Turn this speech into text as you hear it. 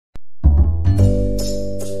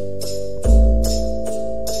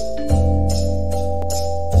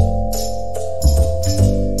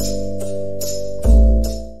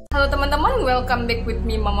welcome back with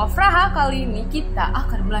me Mama Fraha. Kali ini kita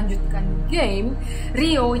akan melanjutkan game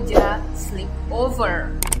Reouija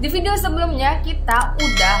Sleepover. Di video sebelumnya kita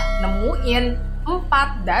udah nemuin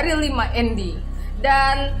 4 dari 5 ending.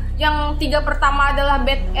 Dan yang 3 pertama adalah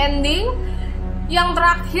bad ending, yang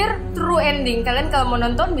terakhir true ending. Kalian kalau mau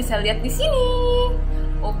nonton bisa lihat di sini.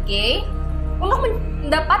 Oke. Untuk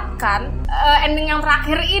mendapatkan ending yang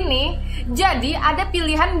terakhir ini, jadi ada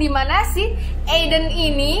pilihan di mana si Aiden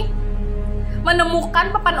ini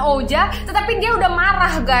menemukan papan ouija, tetapi dia udah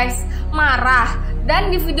marah guys, marah.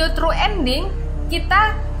 Dan di video true ending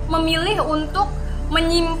kita memilih untuk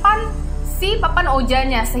menyimpan si papan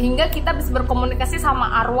oujanya sehingga kita bisa berkomunikasi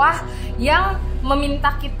sama arwah yang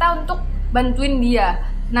meminta kita untuk bantuin dia.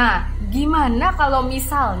 Nah, gimana kalau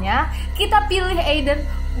misalnya kita pilih Aiden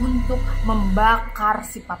untuk membakar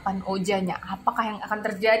si papan oujanya? Apakah yang akan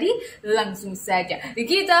terjadi? Langsung saja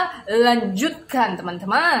kita lanjutkan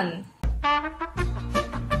teman-teman.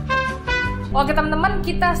 Oke teman-teman,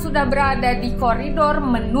 kita sudah berada di koridor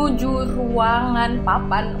menuju ruangan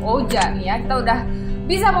papan ouija nih ya. Kita udah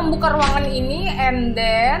bisa membuka ruangan ini, and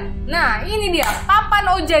then, nah ini dia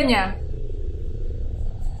papan oujanya.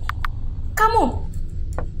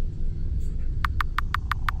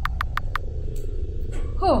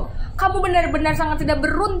 Kamu benar-benar sangat tidak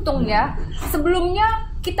beruntung ya. Sebelumnya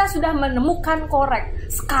kita sudah menemukan korek.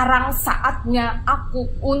 Sekarang saatnya aku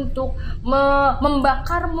untuk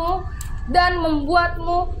membakarmu dan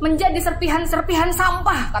membuatmu menjadi serpihan-serpihan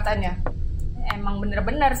sampah katanya. Emang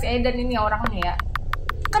bener-bener si Aiden ini orangnya ya.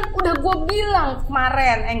 Kan udah gue bilang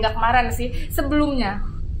kemarin, enggak kemarin sih, sebelumnya.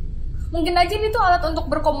 Mungkin aja ini tuh alat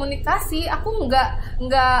untuk berkomunikasi. Aku nggak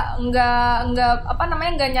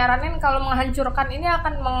nyaranin kalau menghancurkan ini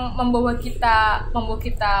akan membawa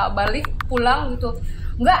kita balik pulang gitu.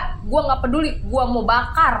 Nggak, gue nggak peduli. Gue mau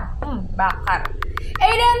bakar, bakar.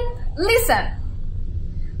 Aiden, listen.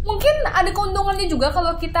 Mungkin ada keuntungannya juga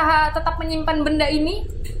kalau kita tetap menyimpan benda ini.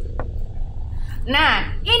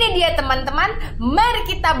 Nah, ini dia teman-teman. Mari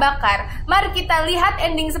kita bakar. Mari kita lihat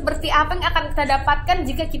ending seperti apa yang akan kita dapatkan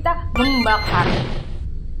jika kita membakar.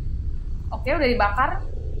 Oke, udah dibakar.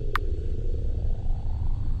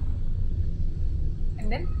 And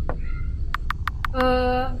then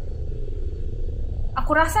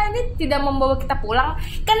aku rasa ini tidak membawa kita pulang.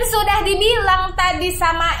 Kan sudah dibilang tadi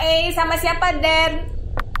sama sama siapa, Dan?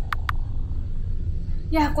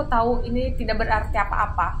 Ya, aku tahu ini tidak berarti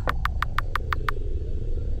apa-apa.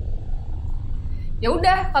 Ya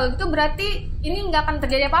udah, kalau itu berarti ini nggak akan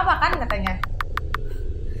terjadi apa-apa kan katanya.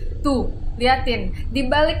 Tuh, liatin. Di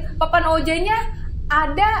balik papan oujanya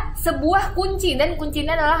ada sebuah kunci, dan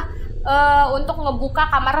kuncinya adalah untuk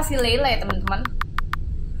ngebuka kamar si Leila ya teman-teman.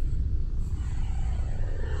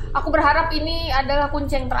 Aku berharap ini adalah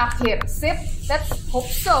kunci yang terakhir. Sip, let's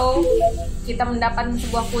hope so. Kita mendapatkan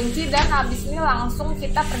sebuah kunci dan habis ini langsung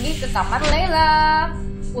kita pergi ke kamar Leila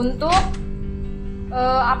untuk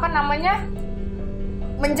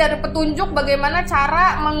mencari petunjuk bagaimana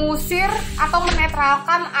cara mengusir atau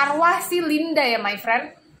menetralkan arwah si Linda ya my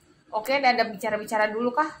friend. Oke, ada bicara-bicara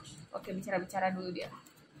dulu kah? Oke, bicara-bicara dulu dia.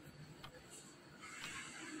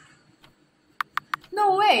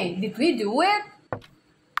 No way, did we do it?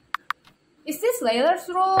 Is this Layla's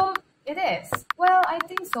room? It is. Well, I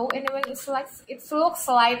think so. Anyway, it looks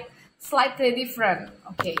slightly different.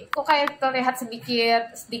 Oke, kok kayak terlihat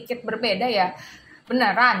sedikit berbeda ya?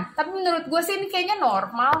 Beneran, tapi menurut gue sih ini kayaknya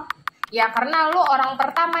normal. Ya karena lu orang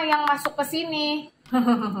pertama yang masuk ke sini.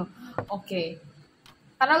 Oke.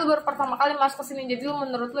 Karena lu baru pertama kali masuk ke sini, jadi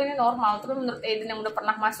menurut lu ini normal. Tapi menurut Aiden yang udah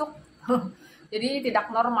pernah masuk, jadi tidak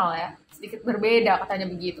normal ya. Sedikit berbeda katanya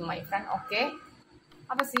begitu, my friend. Oke.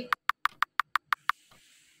 Apa sih?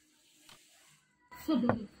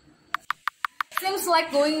 Seems like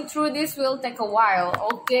going through this will take a while.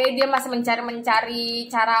 Oke, dia masih mencari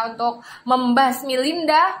cara untuk membasmi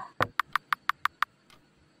Linda.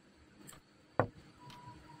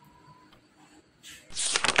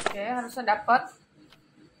 Oke, harusnya dapat.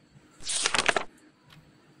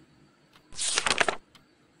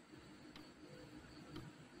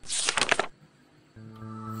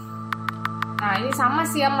 Nah, ini sama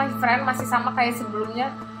sih ya my friend, masih sama kayak sebelumnya.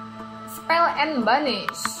 Spell and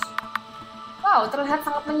banish. Wow, terlihat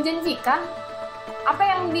sangat menjanjikan. Apa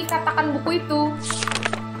yang dikatakan buku itu?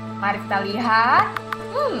 Mari kita lihat.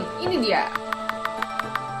 Ini dia.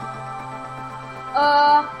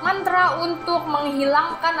 Mantra untuk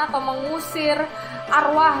menghilangkan atau mengusir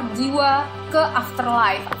arwah jiwa ke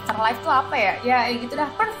afterlife. Afterlife itu apa ya? Ya gitu dah,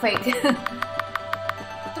 perfect.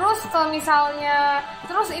 Terus kalau misalnya,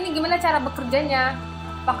 terus ini gimana cara bekerjanya?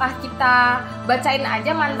 Apakah kita bacain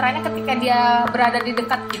aja mantranya ketika dia berada di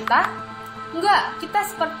dekat kita? Enggak, kita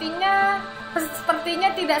sepertinya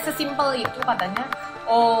tidak sesimpel itu katanya.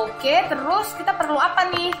 Oke, terus kita perlu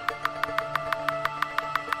apa nih?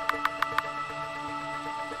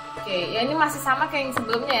 Oke, ya ini masih sama kayak yang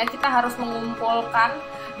sebelumnya ya. Kita harus mengumpulkan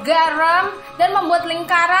garam dan membuat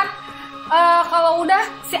lingkaran. Kalau udah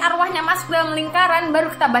si arwahnya masuk dalam lingkaran, baru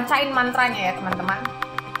kita bacain mantranya ya teman-teman.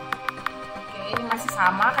 Oke, ini masih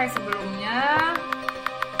sama kayak sebelumnya.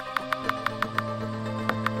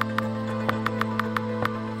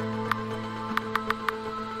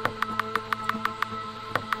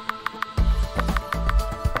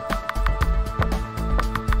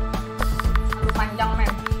 Aduh panjang men.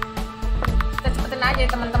 Kita cepetin aja ya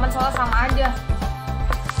teman-teman, soalnya sama aja.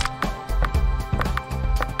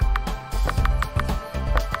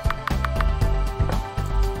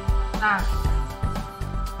 Nah,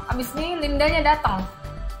 abis ini Lindanya datang.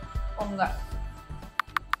 Oh enggak.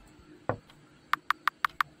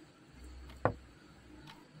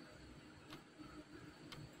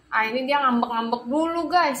 Ini dia ngambek-ngambek dulu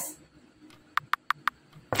guys.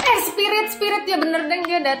 Spirit ya bener deh,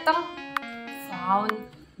 dia datang. Found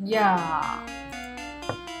ya.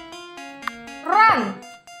 Run.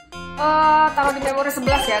 Taruh di memori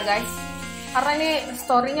 11 ya guys. Karena ini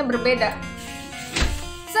story-nya berbeda.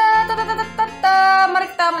 Mari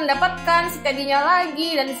kita mendapatkan si tadinya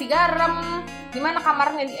lagi dan si garam. Dimana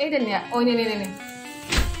kamarnya di Aiden ya? Oh ini.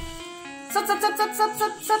 Set. Tidak.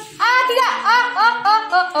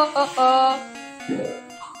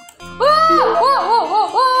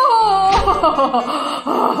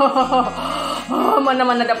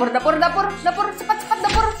 Mana dapur, cepat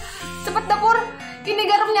dapur. Ini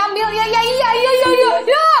garamnya ambil ya.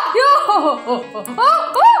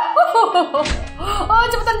 Oh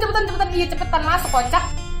cepetan. Iya cepetan masuk kocak.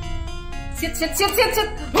 Sit.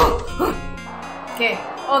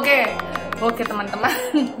 Oke teman-teman.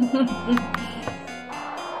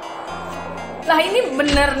 Lah ini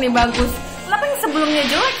bener nih bagus. Kenapa yang sebelumnya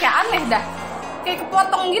jelek ya, aneh dah. Kayak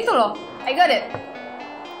kepotong gitu loh. I got it.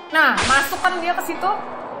 Nah, masukkan dia ke situ.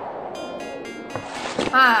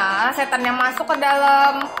 Setannya masuk ke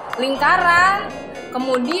dalam lingkaran.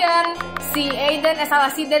 Kemudian si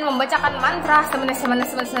Den membacakan mantra.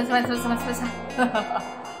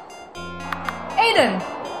 Aiden.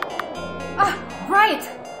 Right.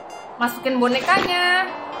 Masukin bonekanya.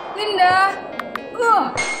 Linda.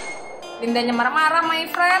 Lindanya marah-marah, my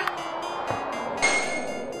friend.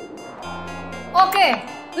 Oke,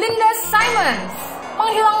 Linda Simons.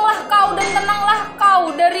 Menghilanglah kau dan tenanglah kau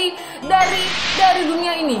dari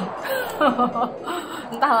dunia ini.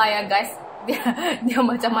 Entahlah ya guys, dia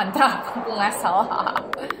baca mantra, aku nggak salah.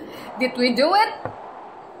 Did we do it?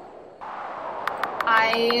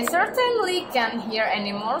 I certainly can't hear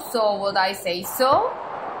anymore, so would I say so?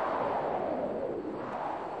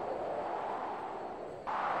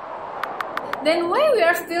 Then why we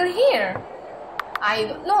are still here? I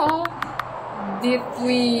don't know. Did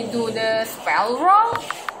we do the spell wrong?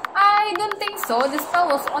 I don't think so. The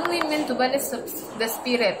spell was only meant to banish the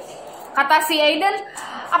spirit. Kata si Aiden,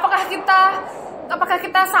 apakah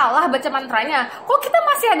kita salah baca mantranya? Kok kita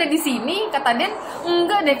masih ada di sini? Kata Den,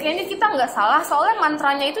 enggak deh, kayaknya kita nggak salah. Soalnya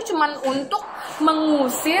mantranya itu cuma untuk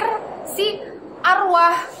mengusir si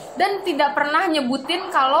arwah. Dan tidak pernah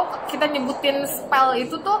nyebutin kalau kita nyebutin spell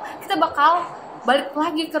itu tuh kita bakal balik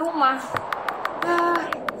lagi ke rumah.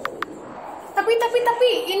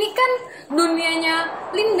 Tapi ini kan dunianya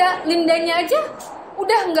Lindanya aja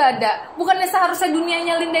udah nggak ada. Bukannya seharusnya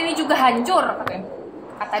dunianya Linda ini juga hancur,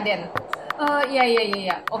 kata Den.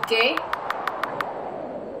 Iya. Oke.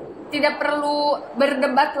 Tidak perlu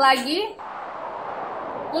berdebat lagi.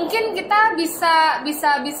 Mungkin kita bisa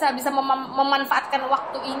memanfaatkan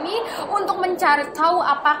waktu ini untuk mencari tahu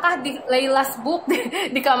apakah di Layla's book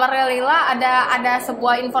di kamarnya Layla ada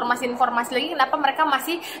sebuah informasi lagi kenapa mereka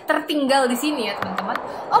masih tertinggal di sini ya teman-teman.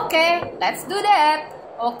 Oke, let's do that.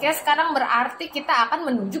 Oke, sekarang berarti kita akan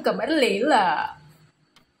menuju kamar Layla.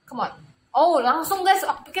 Come on. Oh, langsung guys.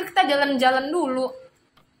 Aku pikir kita jalan-jalan dulu.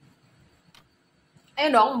 Ayo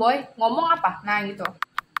dong, boy. Ngomong apa? Nah, gitu.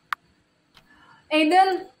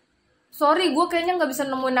 Aiden, sorry, gue kayaknya nggak bisa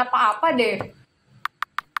nemuin apa-apa deh.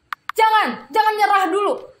 Jangan nyerah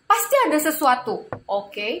dulu. Pasti ada sesuatu.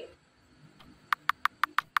 Oke.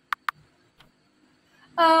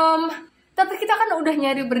 Tapi kita kan udah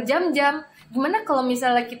nyari berjam-jam. Gimana kalau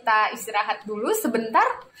misalnya kita istirahat dulu sebentar?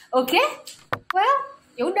 Oke? Well,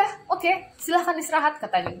 ya udah. Oke, silahkan istirahat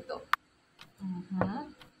katanya gitu.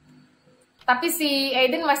 Tapi si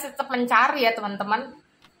Aiden masih tetap mencari ya teman-teman.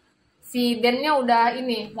 Si Dennya udah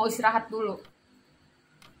mau istirahat dulu.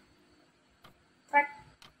 Trek.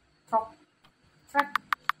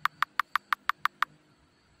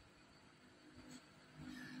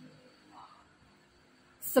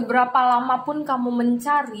 seberapa lama pun kamu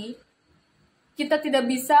mencari, kita tidak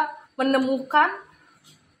bisa menemukan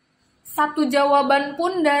satu jawaban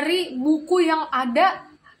pun dari buku yang ada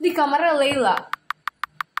di kamarnya Leila.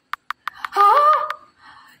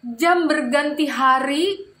 Jam berganti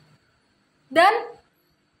hari dan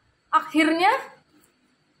akhirnya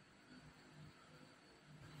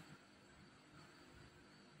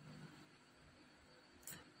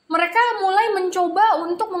mereka mulai mencoba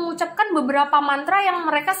untuk mengucapkan beberapa mantra yang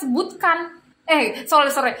mereka sebutkan.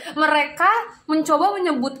 Mereka mencoba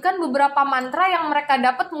menyebutkan beberapa mantra yang mereka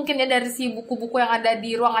dapat mungkin ya dari si buku-buku yang ada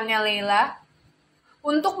di ruangannya Leila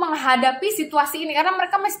untuk menghadapi situasi ini karena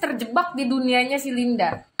mereka masih terjebak di dunianya si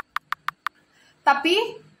Linda. Tapi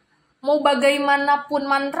mau bagaimanapun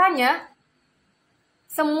mantranya,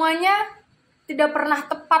 semuanya tidak pernah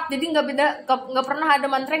tepat. Jadi nggak pernah ada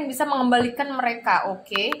mantra yang bisa mengembalikan mereka.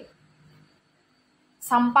 Oke.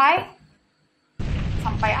 Sampai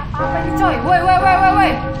apa ini coy? Woi.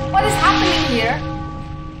 What is happening here?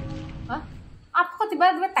 Hah? Apa kok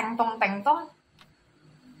tiba-tiba teng-tong?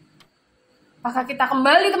 Apakah kita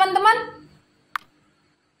kembali, teman-teman?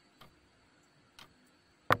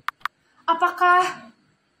 Apakah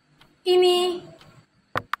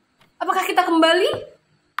kita kembali?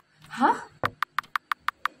 Hah?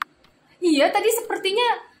 Iya, tadi sepertinya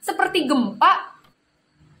seperti gempa.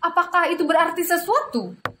 Apakah itu berarti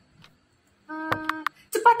sesuatu?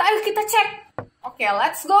 Cepat, ayo kita cek. Oke,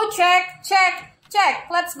 let's go cek.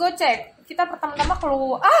 Let's go cek. Kita pertama-tama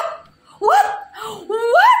keluar. What?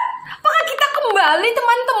 Apakah kita kembali,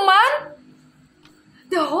 teman-teman?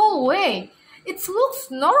 The whole way. It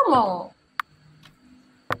looks normal.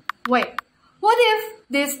 Wait, what if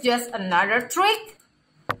this just another trick?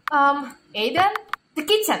 Aiden, the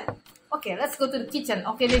kitchen. Okay, let's go to the kitchen.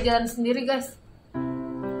 Oke, dia jalan sendiri, guys.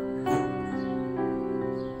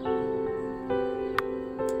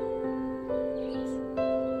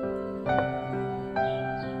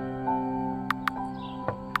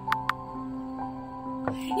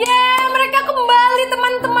 Mereka kembali,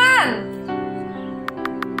 teman-teman.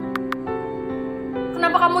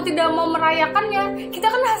 Kenapa kamu tidak mau merayakannya? Kita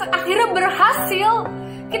kan akhirnya berhasil.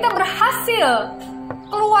 Kita berhasil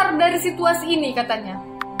keluar dari situasi ini, katanya.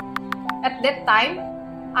 At that time,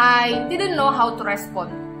 I didn't know how to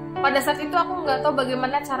respond. Pada saat itu aku nggak tahu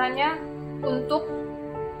bagaimana caranya untuk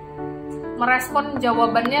merespon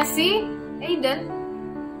jawabannya si Aiden.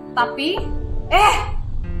 Tapi,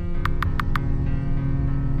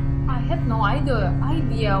 I had no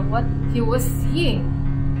idea what he was seeing.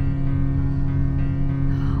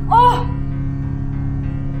 Oh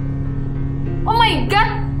my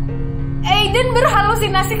god, Aiden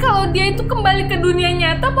berhalusinasi kalau dia itu kembali ke dunia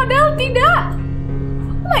nyata, padahal tidak.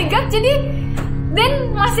 Oh my god, jadi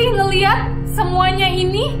Dan masih ngeliat semuanya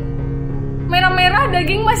ini merah-merah,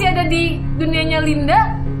 daging masih ada di dunianya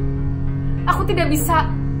Linda. Aku tidak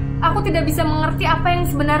bisa mengerti apa yang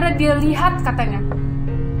sebenarnya dia lihat, katanya.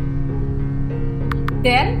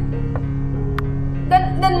 Dan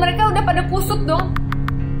mereka udah pada kusut dong.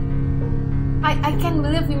 I can't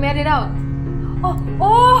believe we made it out.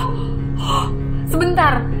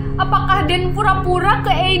 Sebentar. Apakah Dan pura-pura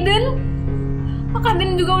ke Aiden? Apakah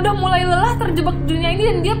Dan juga udah mulai lelah terjebak di dunia ini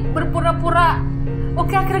dan dia berpura-pura?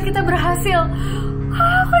 Oke, akhirnya kita berhasil.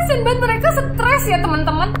 Kasian banget, mereka stres ya,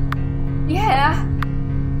 teman-teman. Yeah.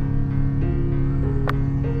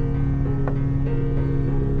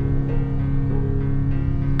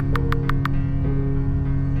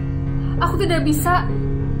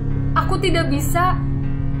 Aku tidak bisa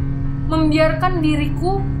membiarkan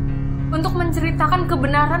diriku untuk menceritakan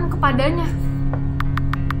kebenaran kepadanya.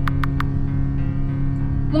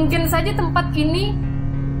 Mungkin saja tempat ini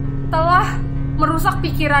telah merusak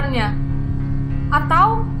pikirannya,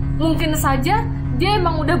 atau mungkin saja dia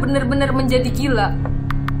emang udah bener-bener menjadi gila.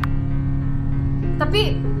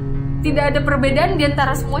 Tapi tidak ada perbedaan di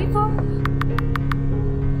antara semua itu.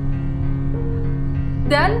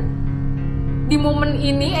 Dan di momen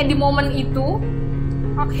itu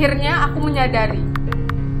akhirnya aku menyadari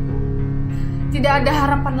tidak ada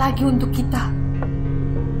harapan lagi untuk kita.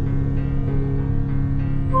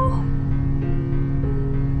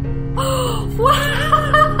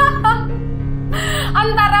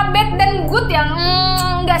 Antara bad dan good yang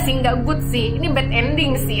enggak good sih. Ini bad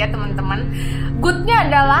ending sih ya, teman-teman. Goodnya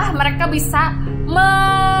adalah mereka bisa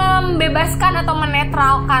membebaskan atau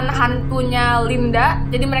menetralkan hantunya Linda.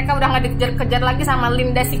 Jadi mereka udah nggak dikejar-kejar lagi sama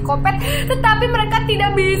Linda psikopat. Tetapi mereka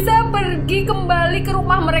tidak bisa pergi kembali ke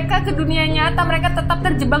rumah mereka, ke dunia nyata. Mereka tetap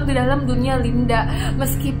terjebak di dalam dunia Linda.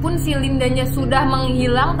 Meskipun si Lindanya sudah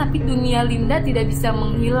menghilang, tapi dunia Linda tidak bisa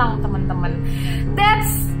menghilang, teman-teman.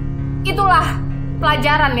 Itulah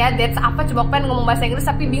pelajaran ya. That's apa, coba pengen ngomong bahasa Inggris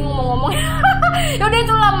tapi bingung mau ngomong. Yaudah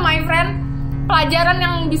itulah my friend, pelajaran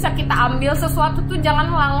yang bisa kita ambil, sesuatu tuh jangan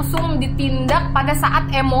langsung ditindak pada saat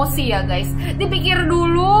emosi ya guys. Dipikir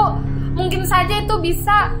dulu, mungkin saja itu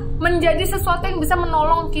bisa menjadi sesuatu yang bisa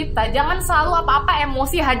menolong kita. Jangan selalu apa-apa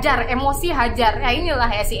emosi hajar, emosi hajar. Ya inilah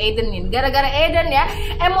ya si Aiden nih. Gara-gara Aiden ya,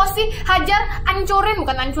 emosi hajar,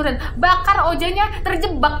 bukan hancurin, bakar ojanya,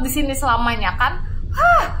 terjebak di sini selamanya kan.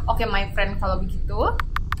 Oke my friend kalau begitu.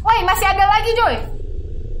 Woi, masih ada lagi Joy.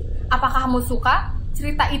 Apakah kamu suka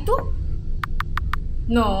cerita itu?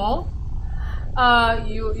 No.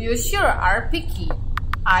 You sure are picky.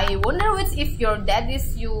 I wonder which if your dad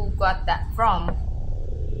is you got that from.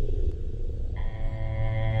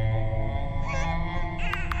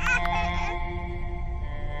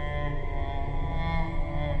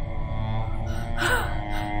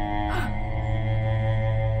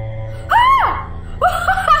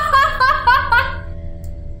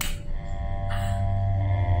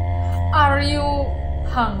 Are you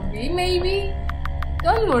hungry maybe?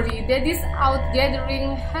 Don't worry, Daddy's out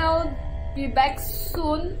gathering. He'll be back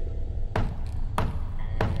soon.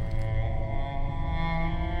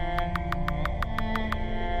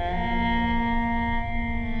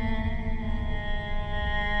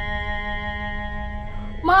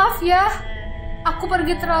 Maaf ya, aku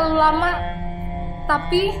pergi terlalu lama.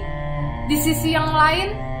 Tapi di sisi yang lain,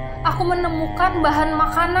 aku menemukan bahan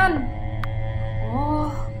makanan. Oh,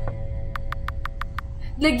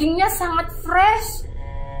 dagingnya sangat fresh.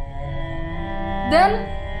 Dan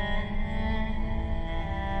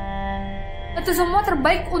itu semua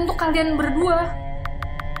terbaik untuk kalian berdua.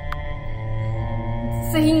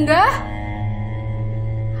 Sehingga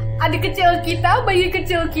adik kecil kita, bayi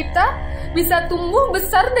kecil kita bisa tumbuh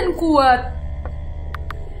besar dan kuat.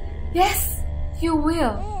 Yes, you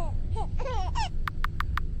will.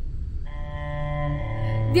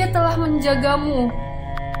 Dia telah menjagamu.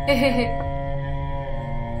 Hehehe.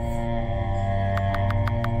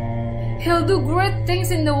 He'll do great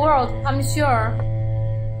things in the world, I'm sure.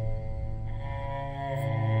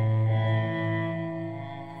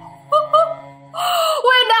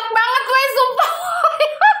 Wedak banget, weh, sumpah.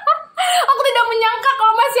 Aku tidak menyangka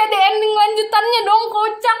kalau masih ada ending lanjutannya dong,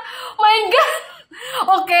 kocak. My God.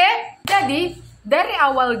 Oke, jadi dari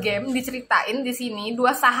awal game diceritain di sini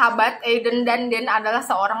dua sahabat Aiden dan Den adalah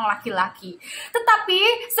seorang laki-laki. Tetapi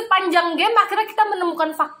sepanjang game akhirnya kita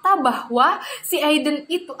menemukan fakta bahwa si Aiden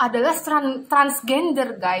itu adalah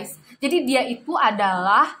transgender guys. Jadi dia itu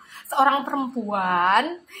adalah seorang perempuan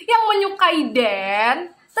yang menyukai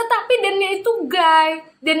Den. Tetapi Dennya itu gay,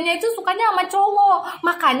 Dennya itu sukanya sama cowok.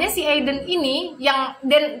 Makanya si Aiden ini, yang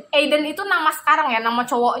Aiden itu nama sekarang ya, nama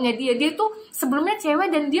cowoknya dia tuh sebelumnya cewek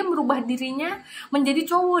dan dia merubah dirinya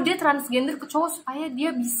menjadi cowok. Dia transgender ke cowok supaya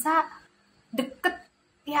dia bisa deket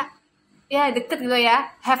deket gitu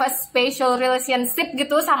ya, have a special relationship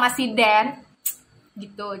gitu sama si Dan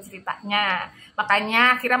gitu ceritanya.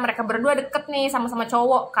 Makanya akhirnya mereka berdua deket nih, sama-sama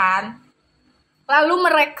cowok kan. Lalu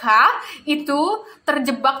mereka itu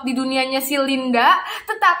terjebak di dunianya si Linda.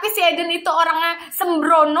 Tetapi si Aiden itu orangnya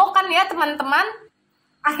sembrono kan ya teman-teman.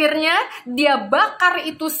 Akhirnya dia bakar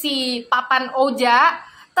itu si papan ouija.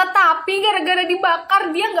 Tetapi gara-gara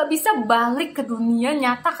dibakar dia nggak bisa balik ke dunia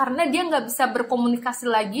nyata. Karena dia nggak bisa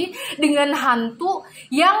berkomunikasi lagi dengan hantu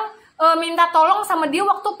yang minta tolong sama dia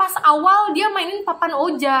waktu pas awal dia mainin papan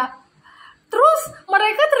ouija. Terus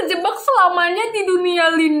mereka terjebak selamanya di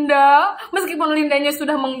dunia Linda. Meskipun Lindanya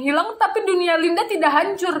sudah menghilang, tapi dunia Linda tidak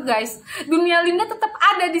hancur, guys. Dunia Linda tetap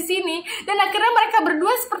ada di sini. Dan akhirnya mereka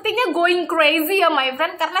berdua sepertinya going crazy ya, my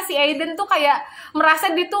friend. Karena si Aiden tuh kayak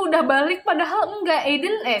merasa dia tuh udah balik, padahal enggak.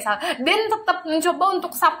 Den tetap mencoba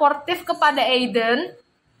untuk suportif kepada Aiden.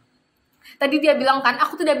 Tadi dia bilang kan,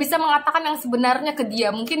 aku tidak bisa mengatakan yang sebenarnya ke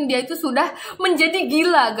dia. Mungkin dia itu sudah menjadi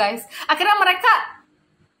gila, guys. Akhirnya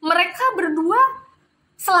mereka berdua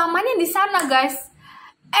selamanya di sana, guys.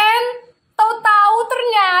 And tahu-tahu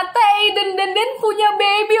ternyata Aiden dan Den punya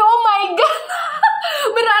baby. Oh my God.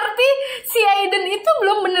 Berarti si Aiden itu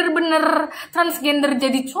belum bener-bener transgender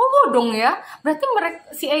jadi cowok dong ya. Berarti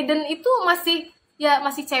si Aiden itu masih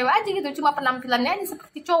cewek aja gitu. Cuma penampilannya aja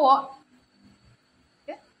seperti cowok.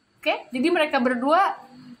 Oke, jadi mereka berdua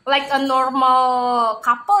like a normal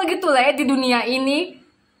couple gitu lah ya di dunia ini.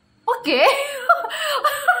 Oke.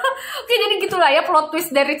 Oke, jadi gitulah ya plot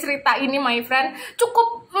twist dari cerita ini, my friend.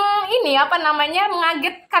 Cukup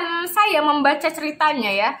mengagetkan saya membaca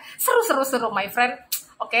ceritanya ya. Seru, my friend.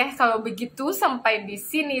 Oke, kalau begitu sampai di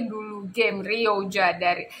sini dulu game Reouija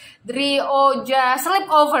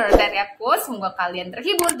Sleepover dari aku. Semoga kalian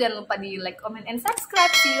terhibur. Jangan lupa di like, comment, and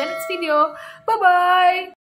subscribe. See you in next video. Bye-bye.